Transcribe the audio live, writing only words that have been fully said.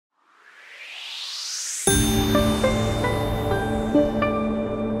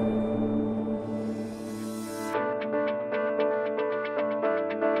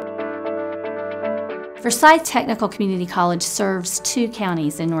Forsyth Technical Community College serves 2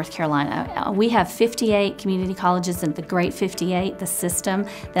 counties in North Carolina. We have 58 community colleges in the Great 58, the system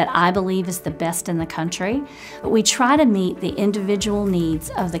that I believe is the best in the country. We try to meet the individual needs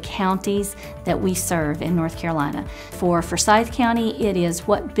of the counties that we serve in North Carolina. For Forsyth County, it is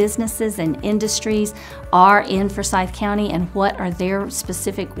what businesses and industries are in Forsyth County and what are their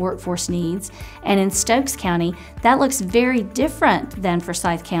specific workforce needs. And in Stokes County, that looks very different than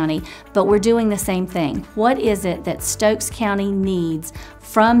Forsyth County, but we're doing the same thing. What is it that Stokes County needs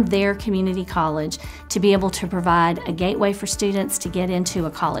from their community college to be able to provide a gateway for students to get into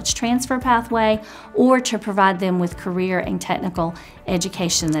a college transfer pathway or to provide them with career and technical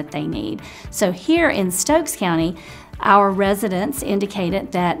education that they need? So here in Stokes County, our residents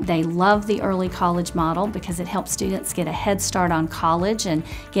indicated that they love the early college model because it helps students get a head start on college and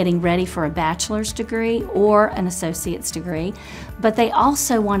getting ready for a bachelor's degree or an associate's degree. But they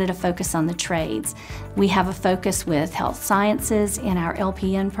also wanted to focus on the trades. We have a focus with health sciences in our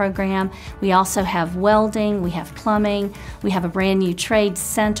LPN program. We also have welding, we have plumbing, we have a brand new trade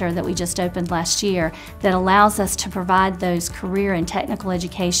center that we just opened last year that allows us to provide those career and technical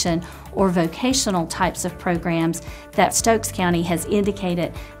education or vocational types of programs that Stokes County has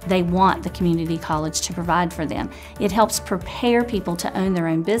indicated they want the community college to provide for them. It helps prepare people to own their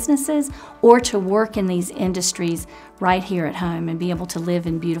own businesses or to work in these industries right here at home and be able to live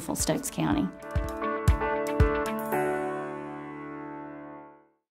in beautiful Stokes County.